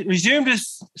resumed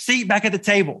his seat back at the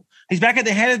table. He's back at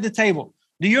the head of the table.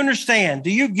 Do you understand?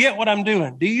 Do you get what I'm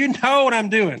doing? Do you know what I'm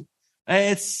doing?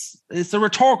 It's a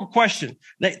rhetorical question.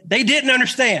 They didn't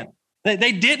understand.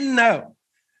 They didn't know.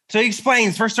 So he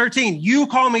explains, verse 13, you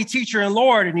call me teacher and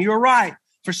Lord, and you're right,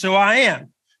 for so I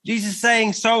am. Jesus is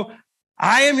saying, so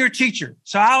I am your teacher.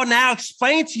 So I will now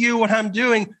explain to you what I'm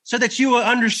doing so that you will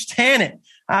understand it.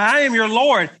 I am your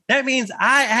Lord. That means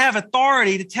I have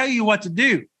authority to tell you what to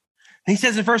do. And he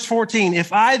says in verse 14,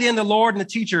 if I then, the Lord and the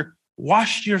teacher,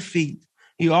 washed your feet,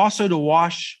 you also to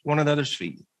wash one another's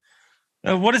feet.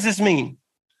 Now, what does this mean?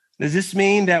 Does this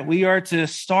mean that we are to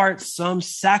start some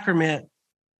sacrament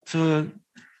to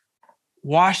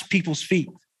wash people's feet?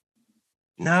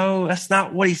 No, that's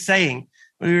not what he's saying.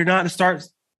 We're not to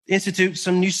institute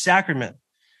some new sacrament.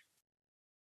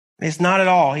 It's not at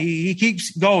all. He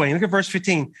keeps going. Look at verse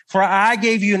 15. For I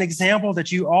gave you an example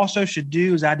that you also should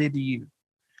do as I did to you.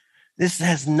 This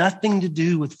has nothing to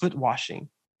do with foot washing.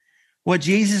 What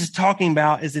Jesus is talking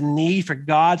about is the need for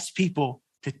God's people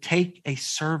to take a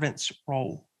servant's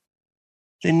role.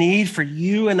 The need for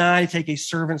you and I to take a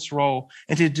servant's role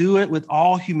and to do it with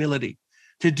all humility,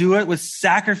 to do it with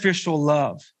sacrificial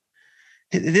love.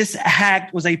 This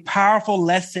act was a powerful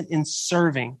lesson in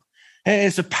serving.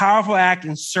 It's a powerful act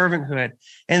in servanthood.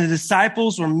 And the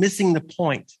disciples were missing the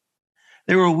point.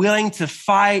 They were willing to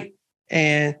fight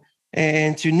and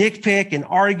to nitpick and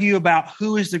argue about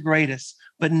who is the greatest,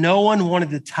 but no one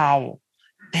wanted the towel.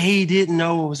 They didn't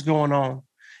know what was going on.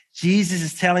 Jesus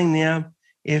is telling them,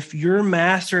 if your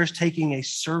master is taking a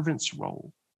servant's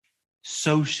role,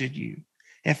 so should you.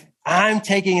 If I'm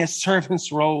taking a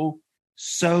servant's role,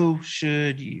 so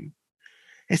should you.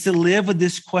 It's to live with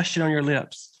this question on your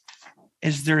lips.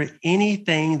 Is there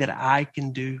anything that I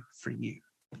can do for you?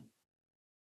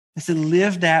 It's to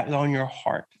live that on your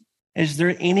heart. Is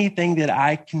there anything that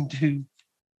I can do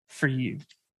for you?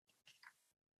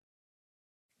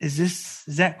 Is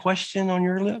that question on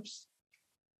your lips?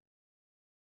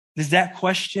 Does that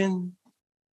question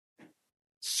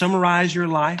summarize your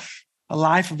life, a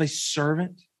life of a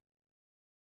servant?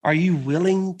 Are you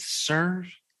willing to serve?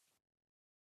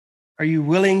 Are you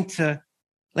willing to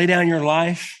lay down your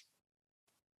life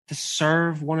to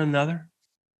serve one another?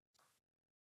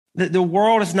 The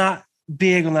world is not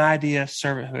big on the idea of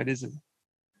servanthood, is it?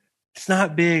 It's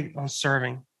not big on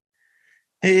serving.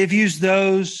 It views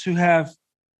those who have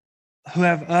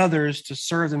others to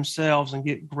serve themselves and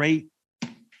get great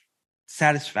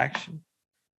satisfaction.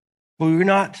 But we're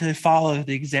not to follow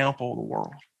the example of the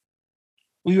world.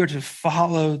 We are to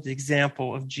follow the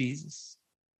example of Jesus.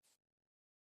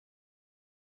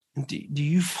 And do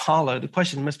you follow, the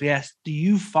question must be asked, do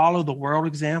you follow the world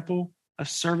example of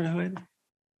servanthood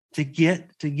to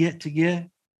get,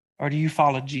 or do you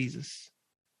follow Jesus,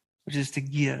 which is to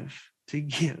give?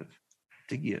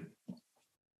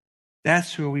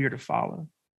 That's who we are to follow.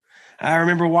 I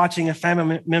remember watching a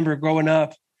family member growing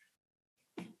up.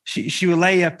 She would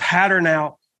lay a pattern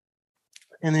out,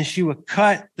 and then she would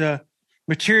cut the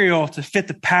material to fit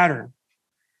the pattern.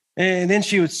 And then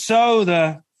she would sew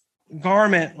the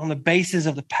garment on the basis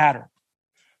of the pattern.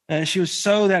 She would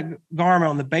sew that garment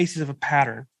on the basis of a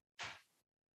pattern.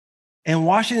 And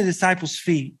washing the disciples'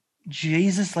 feet,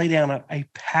 Jesus laid down a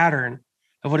pattern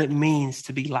of what it means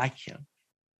to be like him.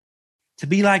 To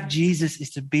be like Jesus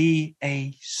is to be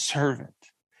a servant.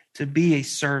 To be a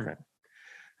servant.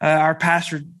 Our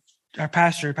pastor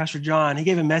John, he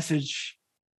gave a message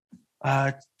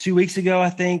 2 weeks ago,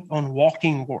 I think, on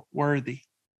walking worthy.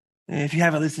 And if you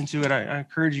haven't listened to it, I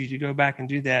encourage you to go back and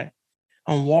do that.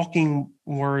 On walking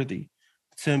worthy,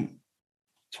 to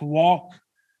walk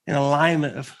in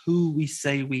alignment of who we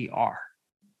say we are.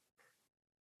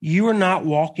 You are not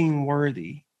walking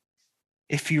worthy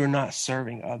if you are not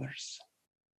serving others.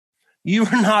 You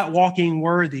are not walking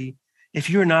worthy if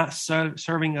you're not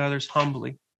serving others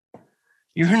humbly.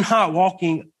 You're not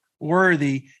walking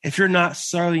worthy if you're not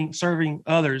serving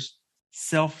others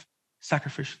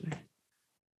self-sacrificially.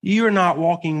 You are not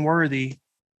walking worthy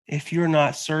if you're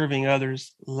not serving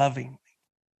others lovingly.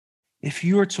 If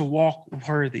you are to walk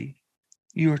worthy,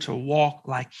 you are to walk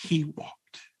like he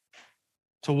walked,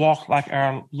 to walk like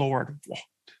our Lord walked.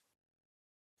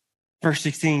 Verse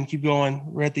 16, keep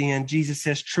going. We're at the end. Jesus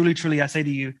says, truly, truly, I say to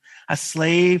you, a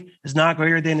slave is not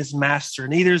greater than his master.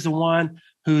 Neither is the one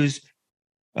who's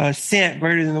sent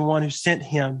greater than the one who sent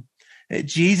him.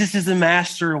 Jesus is the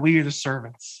master, and we are the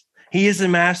servants. He is the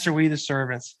master, we are the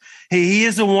servants. He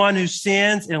is the one who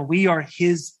sends, and we are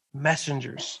his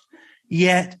messengers.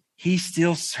 Yet he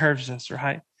still serves us,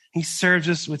 right? He serves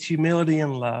us with humility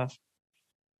and love.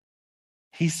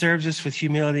 He serves us with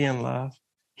humility and love.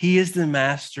 He is the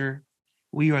master.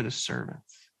 We are the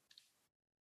servants.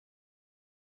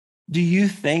 Do you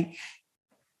think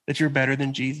that you're better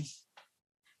than Jesus?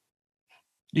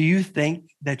 Do you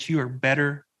think that you are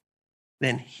better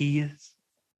than he is?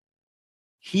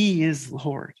 He is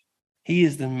Lord. He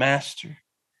is the master,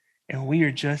 and we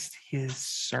are just his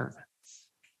servants.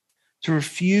 To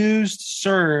refuse to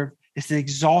serve is to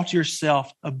exalt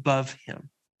yourself above him.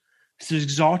 It's to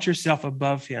exalt yourself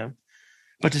above him.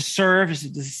 But to serve is to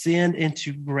descend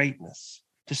into greatness.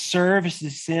 To serve is to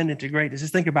descend into greatness.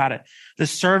 Just think about it. The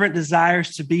servant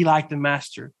desires to be like the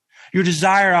master. Your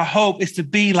desire, I hope, is to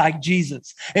be like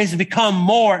Jesus. It's to become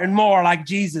more and more like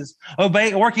Jesus.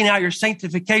 Working out your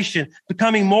sanctification,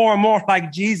 becoming more and more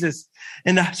like Jesus.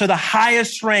 So the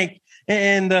highest rank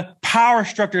in the power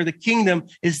structure of the kingdom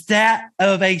is that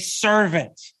of a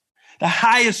servant. The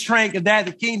highest rank of that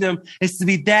of the kingdom is to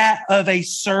be that of a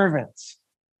servant.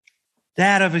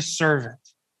 That of a servant.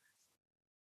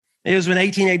 It was when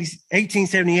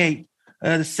 1878,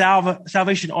 the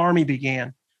Salvation Army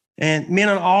began, and men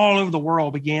all over the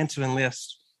world began to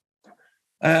enlist.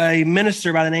 A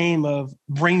minister by the name of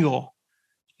Bringle,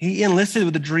 he enlisted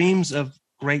with the dreams of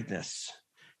greatness.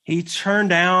 He turned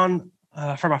down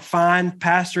from a fine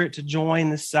pastorate to join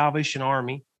the Salvation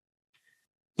Army.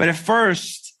 But at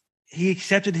first, he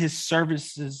accepted his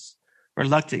services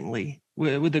reluctantly,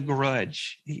 with a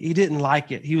grudge. He didn't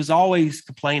like it. He was always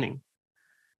complaining.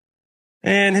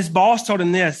 And his boss told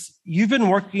him this: you've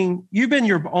been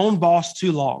your own boss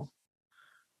too long.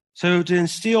 So to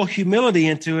instill humility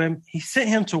into him, he sent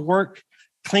him to work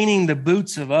cleaning the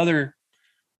boots of other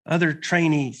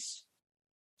trainees.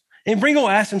 And Bringle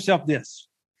asked himself this: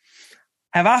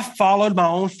 have I followed my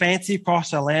own fancy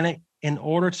across the Atlantic in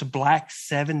order to black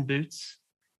 7 boots?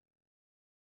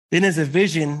 Then as a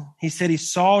vision, he said he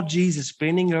saw Jesus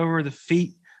bending over the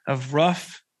feet of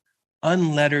rough,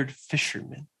 unlettered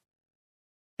fishermen.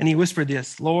 And he whispered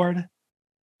this: Lord,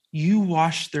 you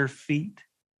wash their feet,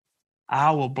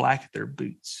 I will black their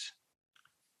boots.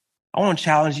 I want to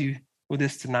challenge you with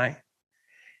this tonight.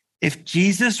 If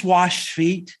Jesus washed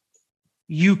feet,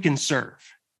 you can serve.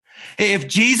 If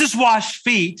Jesus washed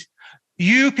feet,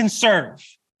 you can serve.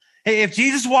 If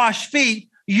Jesus washed feet,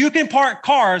 you can park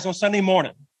cars on Sunday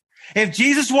morning. If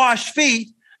Jesus washed feet,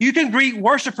 you can greet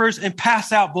worshipers and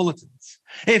pass out bulletins.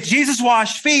 If Jesus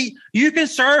washed feet, you can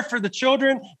serve for the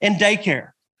children in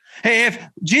daycare. If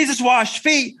Jesus washed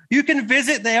feet, you can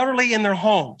visit the elderly in their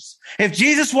homes. If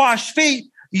Jesus washed feet,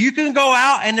 you can go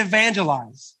out and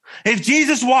evangelize. If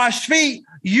Jesus washed feet,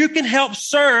 you can help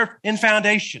serve in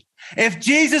foundation. If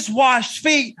Jesus washed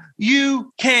feet,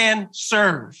 you can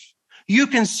serve. You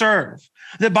can serve.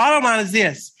 The bottom line is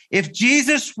this: if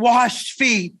Jesus washed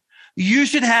feet, you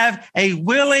should have a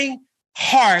willing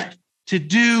heart to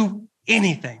do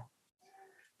anything.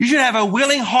 You should have a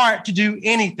willing heart to do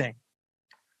anything.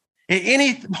 At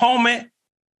any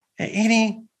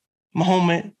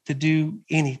moment to do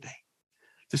anything,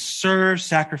 to serve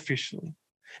sacrificially.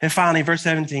 And finally, verse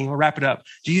 17, we'll wrap it up.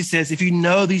 Jesus says, if you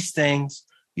know these things,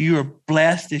 you are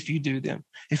blessed if you do them.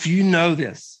 If you know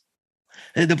this,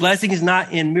 the blessing is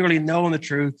not in merely knowing the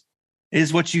truth. It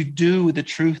is what you do with the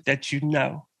truth that you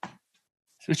know.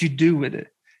 It's what you do with it.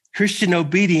 Christian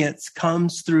obedience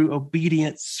comes through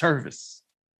obedient service.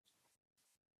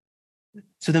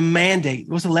 So the mandate,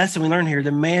 what's the lesson we learn here?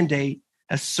 The mandate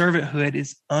of servanthood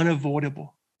is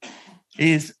unavoidable. It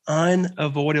is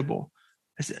unavoidable.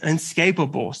 It's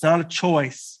inescapable. It's not a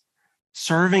choice.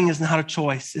 Serving is not a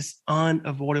choice. It's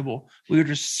unavoidable. We are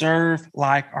to serve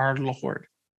like our Lord.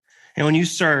 And when you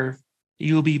serve,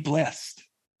 you will be blessed.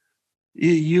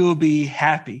 You will be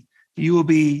happy. You will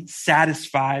be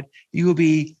satisfied. You will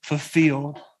be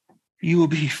fulfilled. You will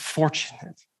be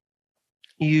fortunate.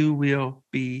 You will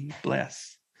be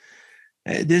blessed.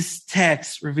 This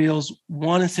text reveals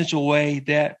one essential way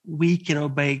that we can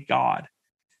obey God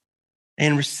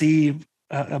and receive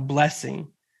a blessing,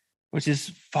 which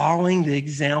is following the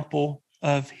example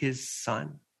of his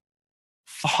son.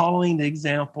 Following the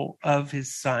example of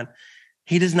his son.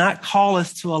 He does not call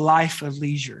us to a life of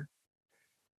leisure.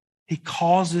 He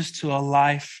calls us to a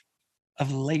life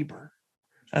of labor,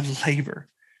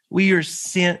 We are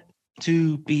sent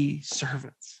to be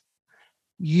servants.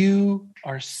 You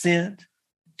are sent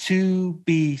to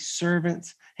be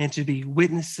servants and to be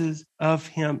witnesses of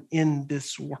him in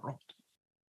this world.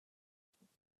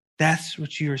 That's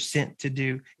what you are sent to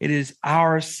do. It is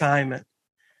our assignment,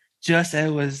 just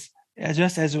as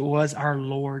it was our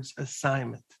Lord's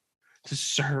assignment to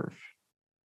serve.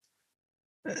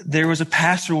 There was a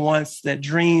pastor once that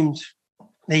dreamed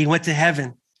that he went to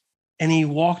heaven and he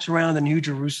walked around the New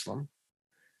Jerusalem.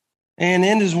 And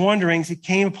in his wanderings, he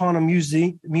came upon a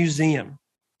museum.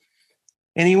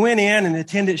 And he went in and the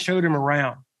attendant showed him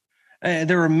around.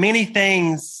 There were many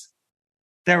things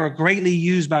that were greatly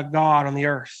used by God on the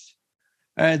earth.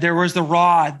 There was the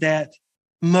rod that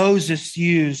Moses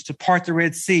used to part the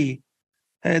Red Sea.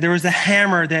 There was the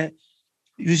hammer that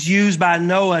was used by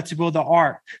Noah to build the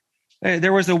ark.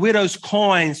 There was the widow's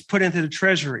coins put into the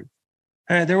treasury.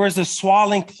 There was the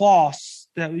swaddling cloths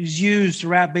that was used to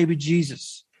wrap baby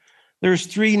Jesus. There's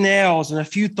 3 nails and a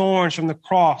few thorns from the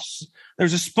cross.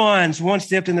 There's a sponge once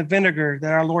dipped in the vinegar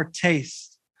that our Lord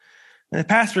tastes. And the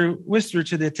pastor whispered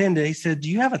to the attendant, he said, do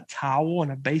you have a towel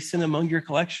and a basin among your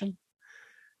collection?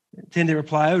 The attendant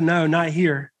replied, oh, no, not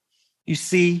here. You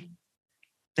see,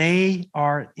 they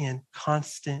are in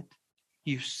constant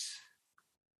use.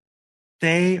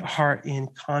 They are in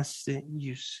constant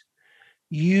use.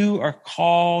 You are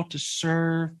called to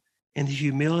serve in the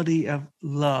humility of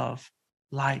love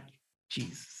like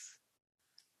Jesus.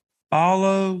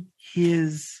 Follow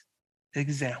his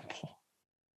example.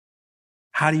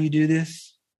 How do you do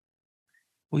this?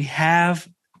 We have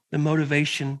the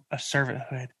motivation of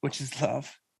servanthood, which is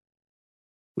love.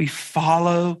 We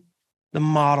follow the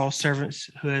model of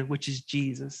servanthood, which is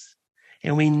Jesus.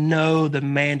 And we know the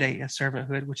mandate of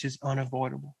servanthood, which is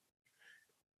unavoidable.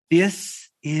 This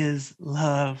is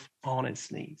love on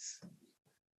its knees.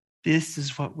 This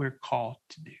is what we're called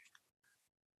to do.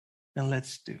 And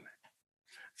let's do it.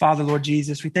 Father, Lord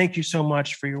Jesus, we thank you so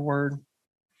much for your word.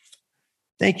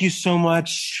 Thank you so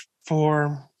much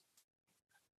for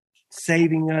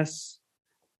saving us.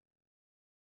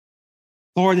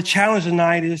 Lord, the challenge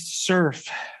tonight is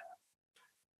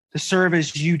to serve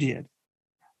as you did.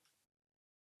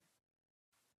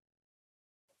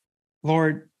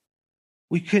 Lord,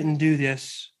 we couldn't do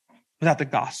this without the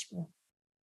gospel.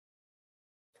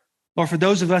 Lord, for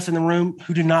those of us in the room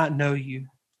who do not know you,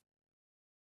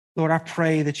 Lord, I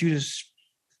pray that you just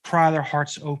pry their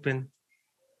hearts open.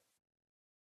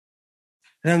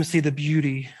 Let them see the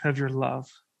beauty of your love.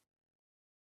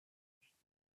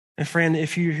 And friend,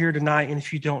 if you're here tonight and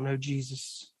if you don't know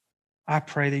Jesus, I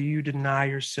pray that you deny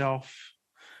yourself,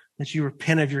 that you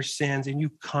repent of your sins and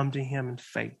you come to him in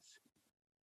faith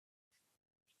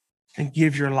and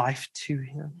give your life to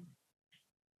him.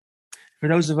 For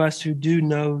those of us who do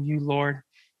know you, Lord,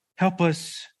 help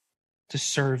us to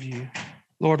serve you.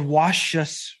 Lord, wash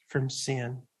us from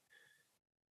sin.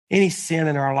 Any sin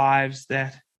in our lives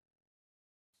that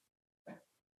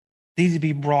need to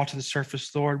be brought to the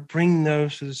surface, Lord, bring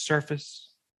those to the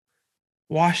surface.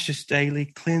 Wash us daily,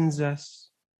 cleanse us.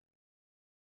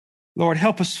 Lord,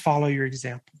 help us follow your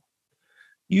example.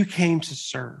 You came to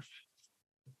serve.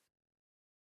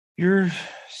 Your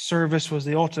service was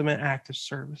the ultimate act of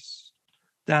service,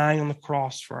 dying on the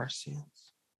cross for our sins.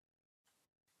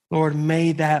 Lord,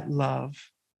 may that love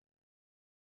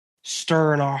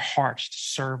stir in our hearts to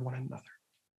serve one another.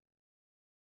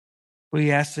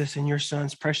 We ask this in your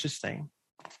Son's precious name.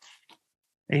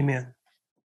 Amen.